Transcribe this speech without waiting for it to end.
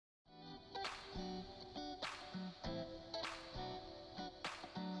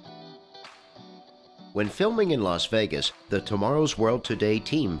When filming in Las Vegas, the Tomorrow's World Today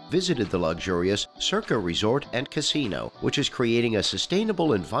team visited the luxurious Circa Resort and Casino, which is creating a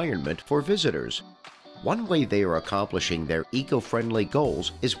sustainable environment for visitors. One way they are accomplishing their eco-friendly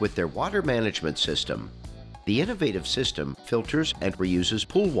goals is with their water management system. The innovative system filters and reuses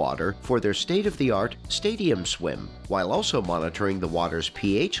pool water for their state-of-the-art stadium swim, while also monitoring the water's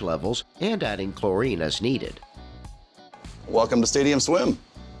pH levels and adding chlorine as needed. Welcome to Stadium Swim.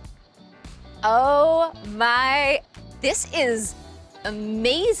 Oh my, this is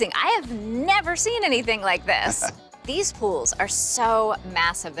amazing. I have never seen anything like this. These pools are so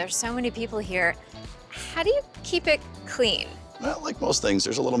massive. There's so many people here. How do you keep it clean? Well, like most things,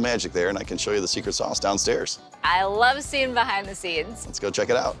 there's a little magic there, and I can show you the secret sauce downstairs. I love seeing behind the scenes. Let's go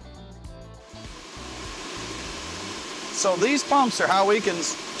check it out. So these pumps are how we can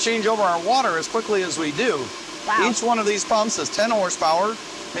change over our water as quickly as we do. Wow. Each one of these pumps is 10 horsepower.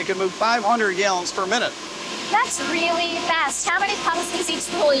 They can move 500 gallons per minute. That's really fast. How many pumps does each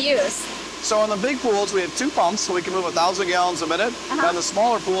pool use? So in the big pools, we have 2 pumps, so we can move 1,000 gallons a minute. And in the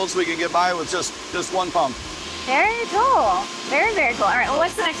smaller pools, we can get by with just 1 pump. Very cool. Very, very cool. All right, well,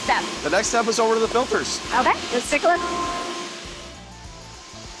 what's the next step? The next step is over to the filters. Okay, let's take a look.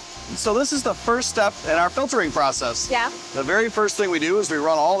 So this is the first step in our filtering process. Yeah. The very first thing we do is we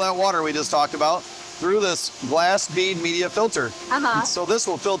run all that water we just talked about through this glass bead media filter. So this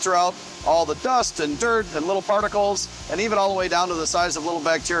will filter out all the dust and dirt and little particles, and even all the way down to the size of little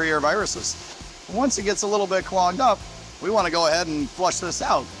bacteria or viruses. Once it gets a little bit clogged up, we want to go ahead and flush this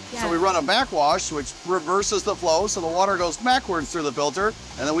out. Yeah. So we run a backwash, which reverses the flow, so the water goes backwards through the filter,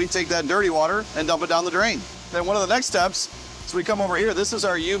 and then we take that dirty water and dump it down the drain. Then one of the next steps is we come over here. This is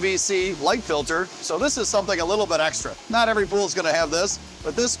our UVC light filter. So this is something a little bit extra. Not every pool is going to have this,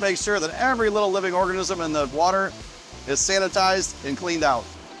 but this makes sure that every little living organism in the water is sanitized and cleaned out.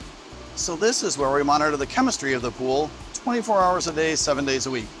 So this is where we monitor the chemistry of the pool 24 hours a day, 7 days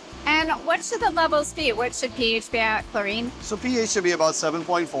a week. And what should the levels be? What should pH be at, chlorine? So pH should be about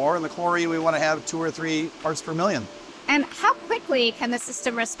 7.4, and the chlorine we want to have 2 or 3 parts per million. And how quickly can the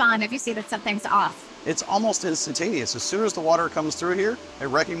system respond if you see that something's off? It's almost instantaneous. As soon as the water comes through here, it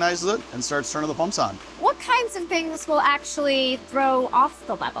recognizes it and starts turning the pumps on. What kinds of things will actually throw off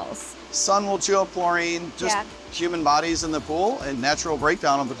the levels? Sun will chew up chlorine, just human bodies in the pool, and natural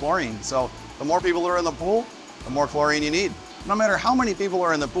breakdown of the chlorine. So the more people are in the pool, the more chlorine you need. No matter how many people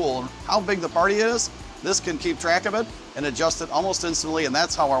are in the pool, how big the party is, this can keep track of it and adjust it almost instantly, and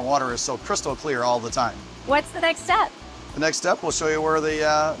that's how our water is so crystal clear all the time. What's the next step? The next step, we'll show you where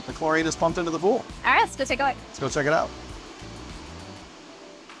the chlorine is pumped into the pool. All right, let's go take a look. Let's go check it out.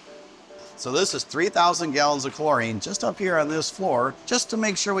 So this is 3,000 gallons of chlorine just up here on this floor, just to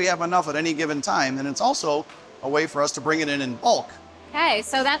make sure we have enough at any given time. And it's also a way for us to bring it in bulk. Okay,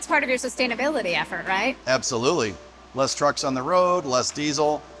 so that's part of your sustainability effort, right? Absolutely. Less trucks on the road, less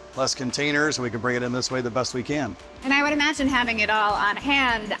diesel, less containers. We can bring it in this way the best we can. And I would imagine having it all on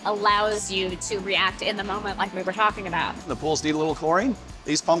hand allows you to react in the moment like we were talking about. The pools need a little chlorine.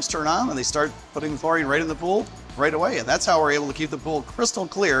 These pumps turn on and they start putting the chlorine right in the pool right away. And that's how we're able to keep the pool crystal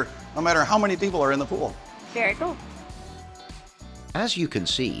clear no matter how many people are in the pool. Very cool. As you can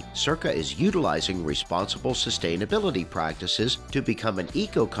see, Circa is utilizing responsible sustainability practices to become an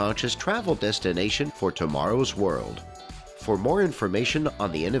eco-conscious travel destination for tomorrow's world. For more information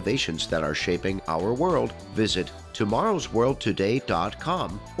on the innovations that are shaping our world, visit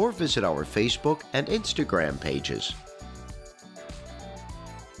tomorrowsworldtoday.com or visit our Facebook and Instagram pages.